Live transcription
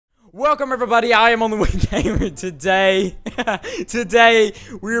Welcome everybody, I am on the Wing Gamer today. Today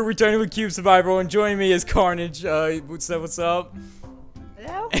we are returning with Cube Survival, and joining me is Carnage. What's up?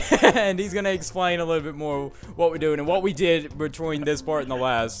 Hello? And he's gonna explain a little bit more what we're doing and what we did between this part and the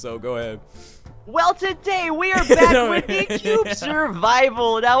last. So go ahead. Well, today we are back with the Cube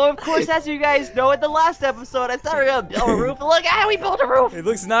Survival. Now, of course, as you guys know, in the last episode, I said we were gonna build a roof. Look how we built a roof. It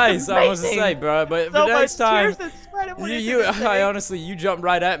looks nice. I was to say, bro, but so for next time, I honestly, you jumped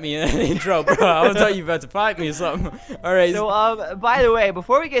right at me in the intro, bro. I was thought you were about to fight me or something. All right. So, by the way,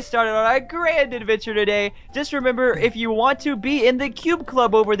 before we get started on our grand adventure today, just remember, if you want to be in the Cube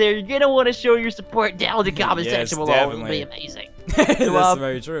Club over there, you're gonna want to show your support down in the comment section below. It'll be amazing. That's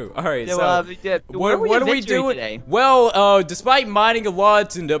very true. All right, so what are we doing today? Well, despite mining a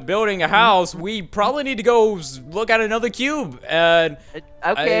lot and building a house, we probably need to go look at another cube. And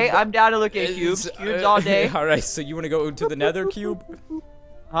okay, I'm down to look at cubes all day. All right, so you want to go to the Nether cube?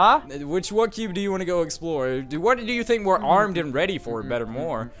 Huh? What cube do you want to go explore? What do you think we're armed and ready for? Better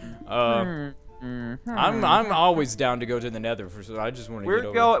more. I'm always down to go to the Nether for sure. I just want to get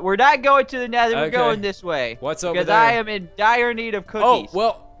over. We're not going to the Nether. We're going this way. What's over there? Because I am in dire need of cookies. Oh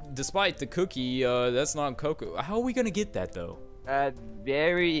well, despite the cookie, that's not cocoa. How are we gonna get that though?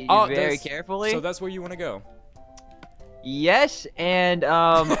 Very carefully. So that's where you want to go. Yes, and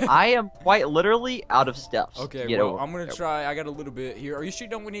I am quite literally out of stuff. Okay, well, I'm gonna try. I got a little bit here. Are you sure?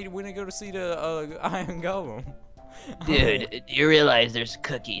 Don't we need to go to see the Iron Golem? Dude, you realize there's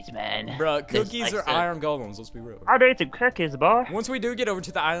cookies, man. Bro, cookies are iron golems, let's be real. I'll eat some cookies, boy. Once we do get over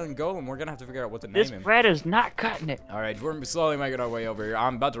to the iron golem, we're gonna have to figure out what to name him. This bread is not cutting it. Alright, we're slowly making our way over here.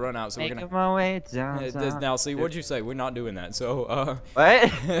 I'm about to run out, so we're gonna... my way down. Now, see, what'd you say? We're not doing that, so,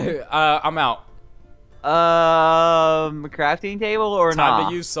 What? I'm out. Crafting table or not? Time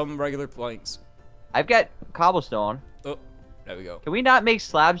to use some regular planks. I've got cobblestone. Oh, there we go. Can we not make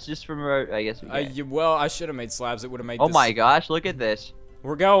slabs just from, I guess we can. Well, I should have made slabs. It would have made Oh my gosh, look at this.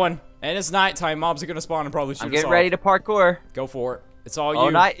 We're going. And it's nighttime. Mobs are going to spawn and probably shoot us off. I'm getting ready to parkour. Go for it. It's all you.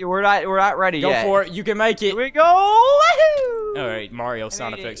 Oh, we're not ready yet. Go for it. You can make it. Here we go. Woohoo! All right, Mario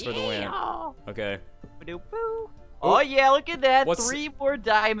sound effects for the win. Okay. Oh yeah, look at that. What's... 3 more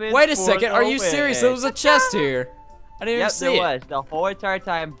diamonds. Wait a second. Are you serious? There was a chest here. I didn't even see it. Yep, there was the whole entire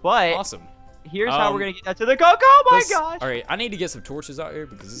time. But awesome. Here's how we're gonna get down to the cocoa. Oh my gosh! All right, I need to get some torches out here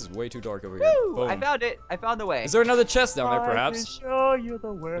because this is way too dark over Woo! here. Boom. I found it. I found the way. Is there another chest down there, perhaps? I can show you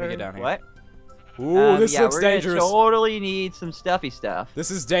the way. Let me get down here. What? Ooh, this looks we're dangerous. Gonna totally need some stuffy stuff. This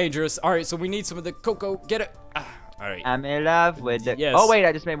is dangerous. All right, so we need some of the cocoa. Get it. All right. I'm in love with the. Yes. Oh wait,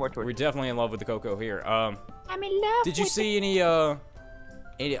 I just made more torches. We're definitely in love with the cocoa here. I'm in love. Did you see any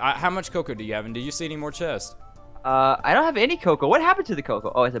how much cocoa do you have? And did you see any more chests? I don't have any cocoa. What happened to the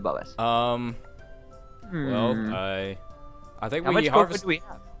cocoa? Oh, it's above us. Well, I think how we much harvest. cocoa do we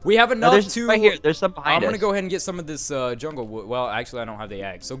have? We have enough to. Right here. There's some behind us. I'm gonna go ahead and get some of this jungle wood. Well, actually, I don't have the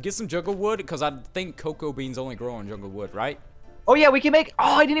axe. So get some jungle wood because I think cocoa beans only grow on jungle wood, right? Oh yeah, we can make.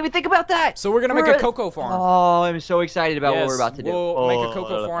 Oh, I didn't even think about that. So we're gonna make a cocoa farm. Oh, I'm so excited about what we're about to do. We'll make a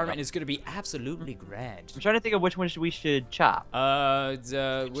cocoa farm, and it's gonna be absolutely grand. I'm trying to think of which ones we should chop. We'll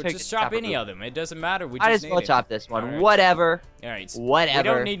just chop any of them. It doesn't matter. We I just just will chop this one. Right. Whatever. All right. Whatever. We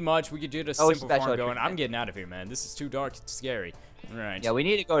don't need much. We could do the simple farm going. Treatment. I'm getting out of here, man. This is too dark. It's scary. All right. Yeah, we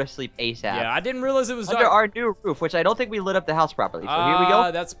need to go to sleep ASAP. Yeah, I didn't realize it was under dark. our new roof, which I don't think we lit up the house properly. So here we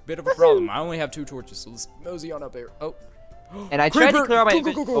go. That's a bit of a problem. I only have 2 torches, so let's mosey on up here. Oh. And I tried to clear out my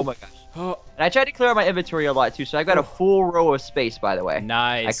inventory. Oh my gosh. Oh. And I tried to clear out my inventory a lot too, so I've got a full row of space, by the way.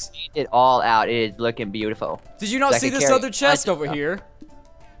 Nice. I cleaned it all out. It is looking beautiful. Did you not see this other chest over here?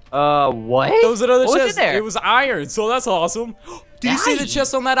 What? Those are other chests. Was in there? It was iron, so that's awesome. Do you see the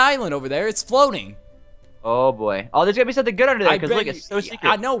chest on that island over there? It's floating. Oh boy. Oh, there's gonna be something good under there, because look, it's so secret.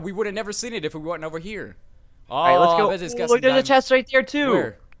 I know, we would have never seen it if we weren't over here. Oh, all right, let's go. Look, there's a chest right there too.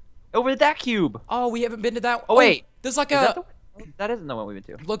 Where? Over that cube. Oh, we haven't been to that. Oh wait, there's like that isn't the one we went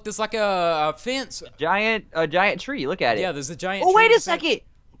to. Look, there's like a fence. A giant tree. Look at it. Yeah, there's a giant. Oh, wait a second.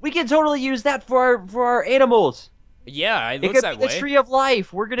 We can totally use that for our animals. Yeah, it looks that way. The tree of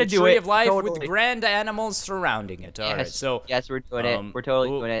life. We're gonna do it. The tree of life with grand animals surrounding it. All right, so yes, we're doing it. We're totally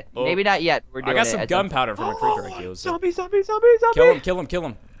doing it. Oh. Maybe not yet. We're doing it. I got some gunpowder from a creeper I killed. So. Zombie! Kill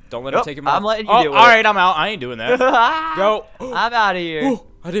him! Don't let him take him out. I'm letting you do it. All right, I'm out. I ain't doing that. Go. I'm out of here.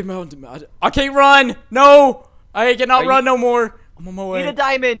 I didn't mount. I can't run. No, I cannot run no more. I'm on my way. Need a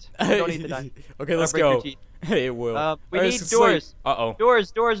diamond. Don't need the diamond. Okay, let's go. It will. We need doors. Uh-oh.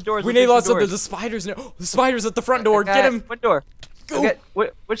 Doors. We need lots of doors. There's spiders. The spiders at the front door. Get him. What door? Go. Okay,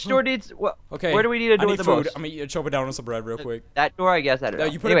 which door needs what? Okay. Where do we need to do the most? I'm gonna chop it down on some bread real quick. That door, I guess. I don't know.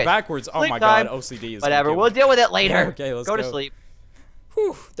 You put it backwards. Oh my god, OCD is. Whatever. We'll deal with it later. Okay, let's go to sleep.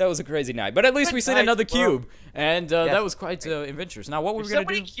 Whew, that was a crazy night. But at least we seen night, another bro. cube, and that was quite adventurous. Now, what were we There's gonna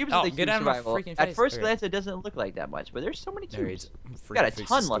so many do? cubes Oh, in the get cube out of my survival. freaking At face. first Okay. glance, it doesn't look like that much, but there's so many There cubes. is. We got a Freaking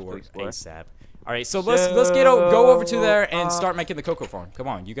ton face left to store explore. ASAP. All right, so let's go over to there and start making the cocoa farm. Come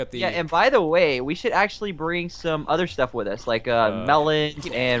on, you got the. Yeah, and by the way, we should actually bring some other stuff with us, like melons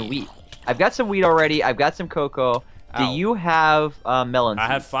and wheat. I've got some wheat already. I've got some cocoa. Do Ow. you have melons? I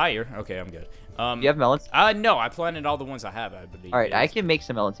have fire. Okay, I'm good. Do you have melons? No, I planted all the ones I have, I believe. All right, I Yes. can make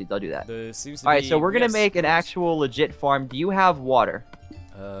some melon seeds. I'll do that. Seems to All right, be- so we're gonna yes, make an please. actual legit farm. Do you have water?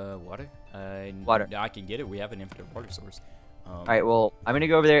 Water. Water. I can get it. We have an infinite water source. All right, well, I'm gonna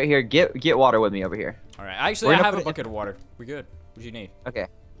go over there. Here, get water with me over here. All right. Actually, We're I gonna have a put it in- bucket of water. We good. What do you need? Okay,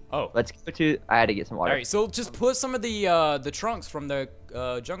 Oh. let's go to. I had to get some All water. right. So just put some of the trunks from the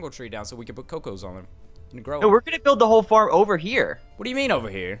jungle tree down so we can put cocos on them and grow. No, we're gonna build the whole farm over here. What do you mean over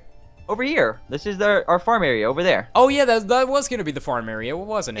here? Over here. This is our farm area over there. Oh yeah, that was gonna be the farm area,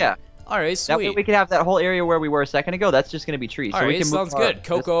 wasn't it? Yeah. All right. That way Sweet. we can have that whole area where we were a second ago. That's just gonna be trees. All so right. we can Sounds move our- good.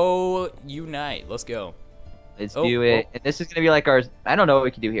 Cocoa unite. Let's go. Let's Oh, do it. oh. And this is gonna be like our. I don't know what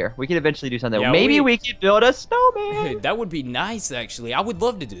we can do here. We can eventually do something. Yeah, Maybe we could build a snowman. That would be nice, actually. I would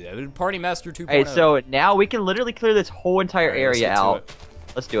love to do that. Party Master 2.0. Alright, so now we can literally clear this whole entire All right, let's area get to out. it.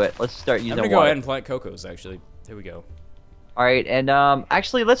 Let's do it. Let's start using I'm gonna water. go ahead and plant cocos. Actually, here we go. All right, and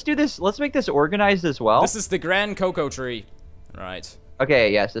actually, let's do this. Let's make this organized as well. This is the grand cocoa tree. Right.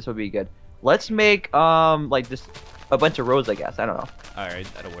 Okay, yes, this would be good. Let's make like just a bunch of rows, I guess. I don't know. All right,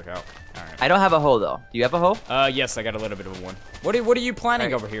 that'll work out. All right. I don't have a hoe though. Do you have a hoe? Yes, I got a little bit of one. What are you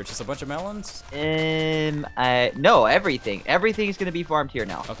planting Alright. over here? Just a bunch of melons? No, everything. Everything is gonna be farmed here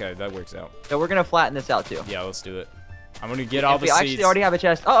now. Okay, that works out. So we're gonna flatten this out too. Yeah, let's do it. I'm gonna get all the We seeds. actually already have a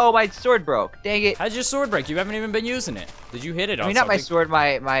chest. Oh, my sword broke. Dang it. How'd your sword break? You haven't even been using it. Did you hit it I on mean, not my something? sword,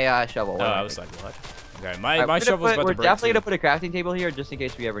 my shovel. Oh, I was like, what? Okay, my Alright, we're shovel's about we're to break definitely too. gonna put a crafting table here just in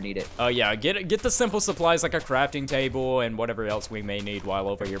case we ever need it. Oh yeah, get the simple supplies like a crafting table and whatever else we may need while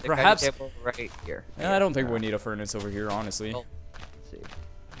over here. The crafting Perhaps. table right here. I don't think we need a furnace over here, honestly. Oh. Let's see.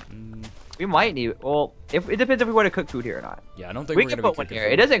 Mm, We might need. Well, it depends if we want to cook food here or not. yeah, I don't think We we're can gonna put be one cooking here.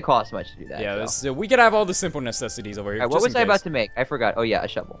 food. It doesn't cost much to do that. Yeah, so. we could have all the simple necessities over here. Alright, what just was in I about case. to make? I forgot. Oh yeah, a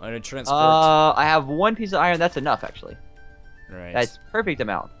shovel. I'm gonna transport. I have one piece of iron. That's enough, actually. Right. That's perfect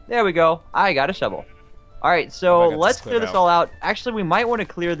amount. There we go. I got a shovel. All right, Oh, so I got let's this clear cleared this out. all out. Actually, we might want to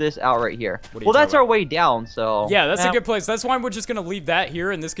clear this out right here. What are you Well, that's talking our way down, so. Yeah, that's a Now- good place. That's why we're just gonna leave that here,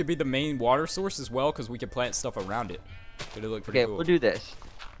 and this could be the main water source as well, because we can plant stuff around it. It'll look pretty Okay, cool. we'll do this.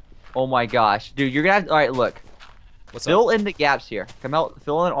 Oh my gosh, dude, you're gonna have. All right, look. What's Fill up? in the gaps here. Come out,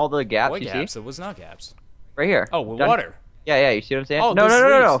 fill in all the gaps. What you gaps? see? It was not gaps. Right here. Oh, with Done. water. Yeah, you see what I'm saying? Oh, no,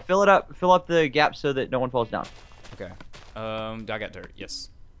 there's no. leaves. Fill it up. Fill up the gaps so that no one falls down. Okay. I got dirt. Yes.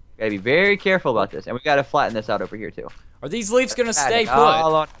 Gotta be very careful about this, and we gotta flatten this out over here too. Are these leaves gonna stay put?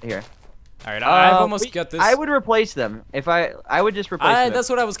 All on here. All right, I've almost We- got this. I would replace them if I would just replace them. That's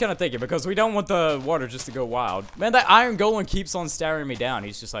what I was kind of thinking, because we don't want the water just to go wild. Man, that iron golem keeps on staring me down.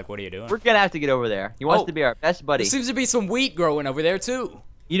 He's just like, what are you doing? We're gonna have to get over there. He wants Oh. to be our best buddy. There seems to be some wheat growing over there, too.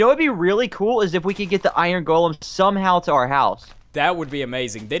 You know what'd be really cool is if we could get the iron golem somehow to our house. That would be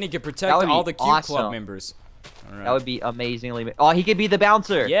amazing. Then he could protect That would be all the Cube Club awesome. members. All right. That would be amazingly. Oh, he could be the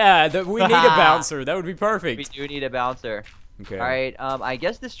bouncer. Yeah, we need a bouncer. That would be We perfect. do need a bouncer. Okay. All right. I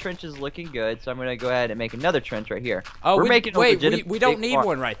guess this trench is looking good, so I'm gonna go ahead and make another trench right here. Oh, We're we, making a wait, legitimate we don't big need farm.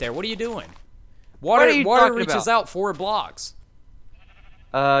 one right there. What are you doing? What are you Water talking reaches about? out 4 blocks.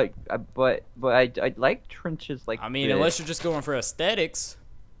 But I like trenches like. I mean, this. unless you're just going for aesthetics.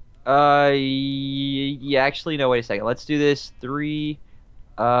 Yeah. Actually, no. Wait a second. Let's do this 3.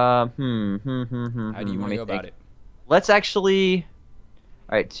 How do you Let want to me go about think. it? Let's actually.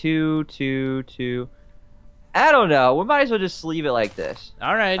 All right, 2, 2, 2. I don't know. We might as well just leave it like this.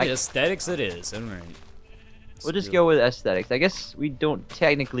 All right, I- aesthetics it is. All right. We'll just go with aesthetics. I guess we don't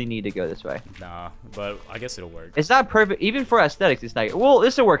technically need to go this way. Nah, but I guess it'll work. It's not perfect, even for aesthetics. It's not. Well,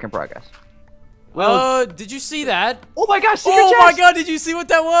 it's a work in progress. Well, Did you see that? oh my gosh! Secret Oh my chest! god, did you see what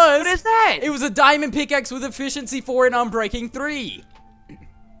that was? What is that? It was a diamond pickaxe with efficiency 4 and unbreaking 3.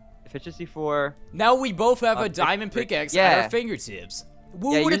 Efficiency 4. Now we both have a diamond Unbreaking- pickaxe at yeah. our fingertips.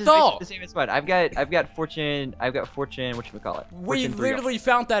 Who Yeah, would yours have is thought? the same as mine. I've got fortune. Whatchamacallit? We Fortune 3. literally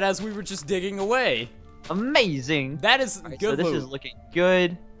found that as we were just digging away. Amazing. That is Alright, good so this loot. is looking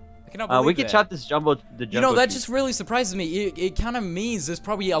good. I cannot believe We can that. chop this jumbo. You know, that just really surprises me. It kind of means there's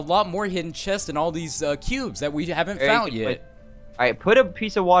probably a lot more hidden chests in all these cubes that we haven't found yet. All right, put a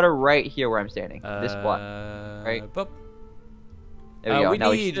piece of water right here where I'm standing. This block. Right. But, There we go. we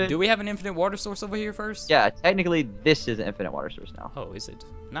Now need. should- Do we have an infinite water source over here first? Yeah, technically this is an infinite water source now. Oh, is it?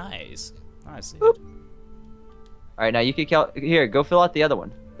 Nice. I see. Boop. All All right, now you can count. Here, go fill out the other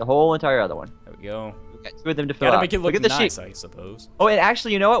one. The whole entire other one. There we go. We got 2 of them to fill Gotta out. make it look at the nice, sheep. I suppose. Oh, and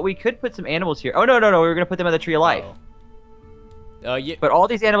actually, you know what? We could put some animals here. Oh, no. We were going to put them on the tree of life. Yeah. But all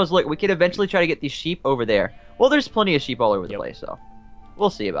these animals, look, we could eventually try to get these sheep over there. Well, there's plenty of sheep all over the place, so we'll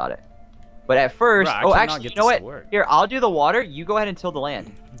see about it. But at first, Bro, actually, you know what? Here, I'll do the water. You go ahead and till the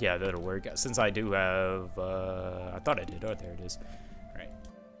land. Yeah, that'll work. Since I do have, I thought I did. Oh, there it is. All right.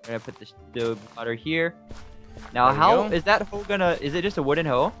 We're gonna put the water here. Now, how is that hoe gonna? Is it just a wooden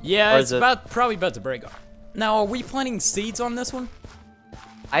hoe? Yeah, it's probably about to break off. Now, are we planting seeds on this one?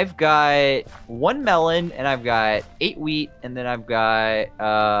 I've got 1 melon, and I've got 8 wheat, and then I've got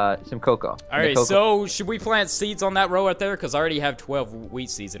some cocoa. All right, so should we plant seeds on that row right there? Because I already have 12 wheat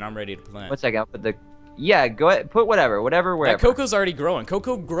seeds, and I'm ready to plant. 1 second, I'll put yeah, go ahead, put whatever, wherever. That cocoa's already growing.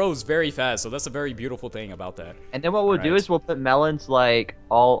 Cocoa grows very fast, so that's a very beautiful thing about that. And then what we'll do is we'll put melons, like,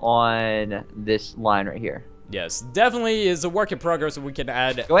 all on this line right here. Yes, definitely is a work in progress, so we can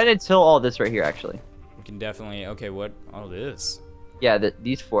add... Go ahead and till all this right here, actually. We can definitely... Okay, what? Oh, this. Yeah,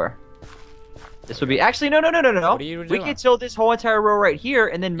 these 4. This would be... Actually, no. What are you doing? We can till this whole entire row right here,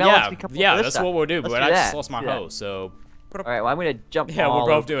 and then melons can come yeah, over that's this what we'll do, Let's but do I that. just lost my hoe, so... All right, well, I'm going to jump Yeah, all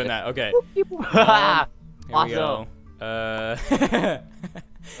we're both over doing it. that. Okay. Here we go. I'll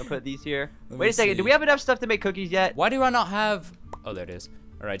put these here. Wait a second. Do we have enough stuff to make cookies yet? Why do I not have... Oh, there it is.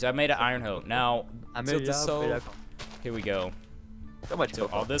 All right, so I made an iron hoe. Now, tilt this so... Here we go. So much So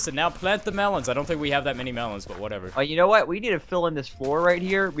all this, and now plant the melons. I don't think we have that many melons, but whatever. Oh, you know what? We need to fill in this floor right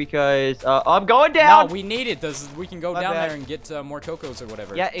here because I'm going down. No, we need it. We can go down there and get more cocos or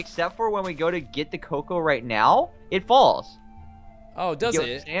whatever. Yeah, except for when we go to get the cocoa right now, it falls. Oh, does you it?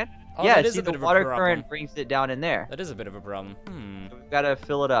 Understand? Oh, yeah, that is see, a bit the of a water problem. current brings it down in there. That is a bit of a problem. So we've got to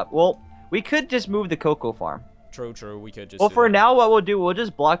fill it up. Well, we could just move the cocoa farm. True. We could just. Well, for now, what we'll do, we'll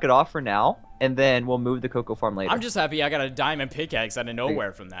just block it off for now, and then we'll move the cocoa farm later. I'm just happy I got a diamond pickaxe out of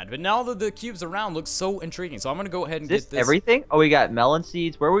nowhere from that. But now that the cubes around look so intriguing, so I'm gonna go ahead and get this. Everything? Oh, we got melon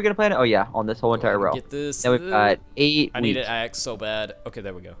seeds. Where are we gonna plant it? Oh yeah, on this whole entire row. Get this. Then we've got 8. I need an axe so bad. Okay,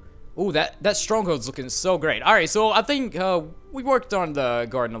 there we go. Ooh, that stronghold's looking so great. All right, so I think we worked on the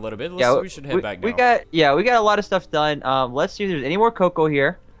garden a little bit. We should head back now. We got a lot of stuff done. Let's see if there's any more cocoa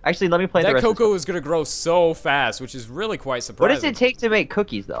here. Actually, let me plant the rest. That cocoa is gonna grow so fast, which is really quite surprising. What does it take to make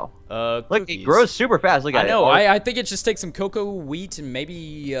cookies, though? Look, it grows super fast. Look at it. I know. I think it just takes some cocoa, wheat, and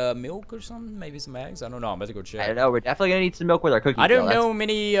maybe milk or something. Maybe some eggs. I don't know. I'm about to go check. I don't know. We're definitely gonna need some milk with our cookies. I don't know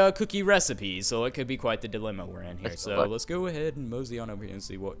many cookie recipes, so it could be quite the dilemma we're in here. So let's go ahead and mosey on over here and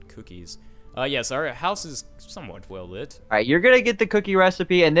see what cookies. Yes, our house is somewhat well lit. All right, you're gonna get the cookie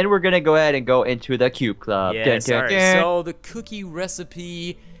recipe, and then we're gonna go ahead and go into the cube club. Yes, all right. So the cookie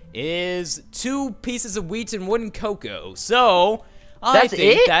recipe is 2 pieces of wheat and 1 cocoa. So I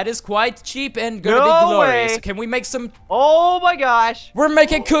think that is quite cheap and gonna be glorious. Can we make some? Oh my gosh! We're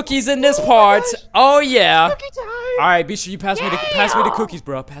making cookies in this part. Oh yeah. Cookie time! All right, be sure you pass me the cookies,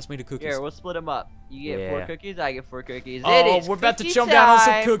 bro. Pass me the cookies. Here, we'll split them up. You get 4 cookies, I get 4 cookies. Oh, we're about to chomp down on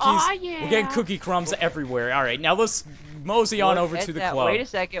some cookies. Oh, yeah. We're getting cookie crumbs everywhere. All right, now let's mosey on over to the club. Wait a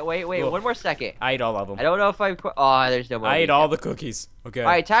second. Wait. 1 more second. I ate all of them. I don't know if oh, there's no more. I ate all the cookies. Okay. All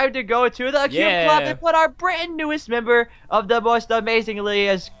right, time to go to the Cube Club and put our brand newest member of the most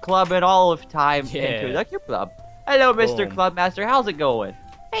amazinglyest club in all of time into the Cube Club. Hello, Mr. Clubmaster. How's it going?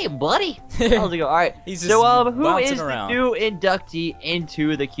 Hey, buddy. How's it going? All right. So, who is the new inductee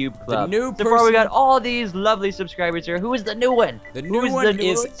into the Cube Club? The new person. So far, we got all these lovely subscribers here. Who is the new one? The new one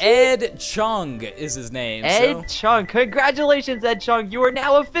is Ed Chung is his name. Ed Chung. Congratulations, Ed Chung. You are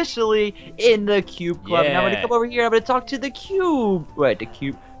now officially in the Cube Club. And I'm going to come over here. I'm going to talk to the Cube. Wait, the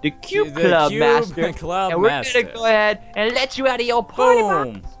Cube Club Master. And we're going to go ahead and let you out of your party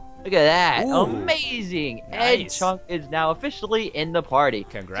box. Look at that. Ooh, amazing. Nice. Ed Chung is now officially in the party.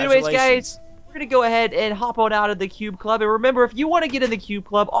 Congratulations. So anyways, guys, we're going to go ahead and hop on out of the Cube Club. And remember, if you want to get in the Cube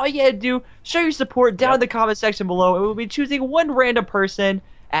Club, all you have to do, show your support down in the comment section below. And we'll be choosing 1 random person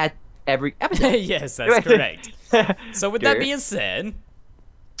at every episode. Yes, that's correct. So with that being said,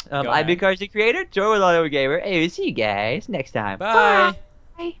 I'm Because the Creator, Joe with Auto Gamer. Hey, we'll see you guys next time. Bye. Bye.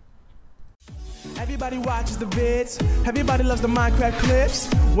 Everybody watches the vids, everybody loves the Minecraft clips.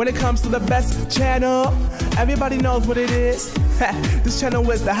 When it comes to the best channel, everybody knows what it is. This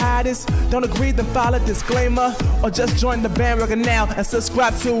channel is the hottest. Don't agree, then file a disclaimer, or just join the bandwagon now and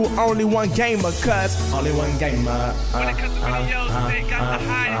subscribe to Only One Gamer, cause Only One Gamer. When it comes to videos, they got the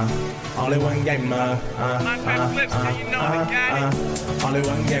highest. Only One Gamer. Minecraft clips, so you know they got it. Only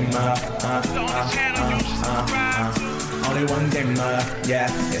One Gamer. It's the only channel you should subscribe to. Only One Gamer, yeah,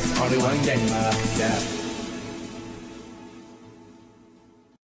 it's Only One Gamer, yeah.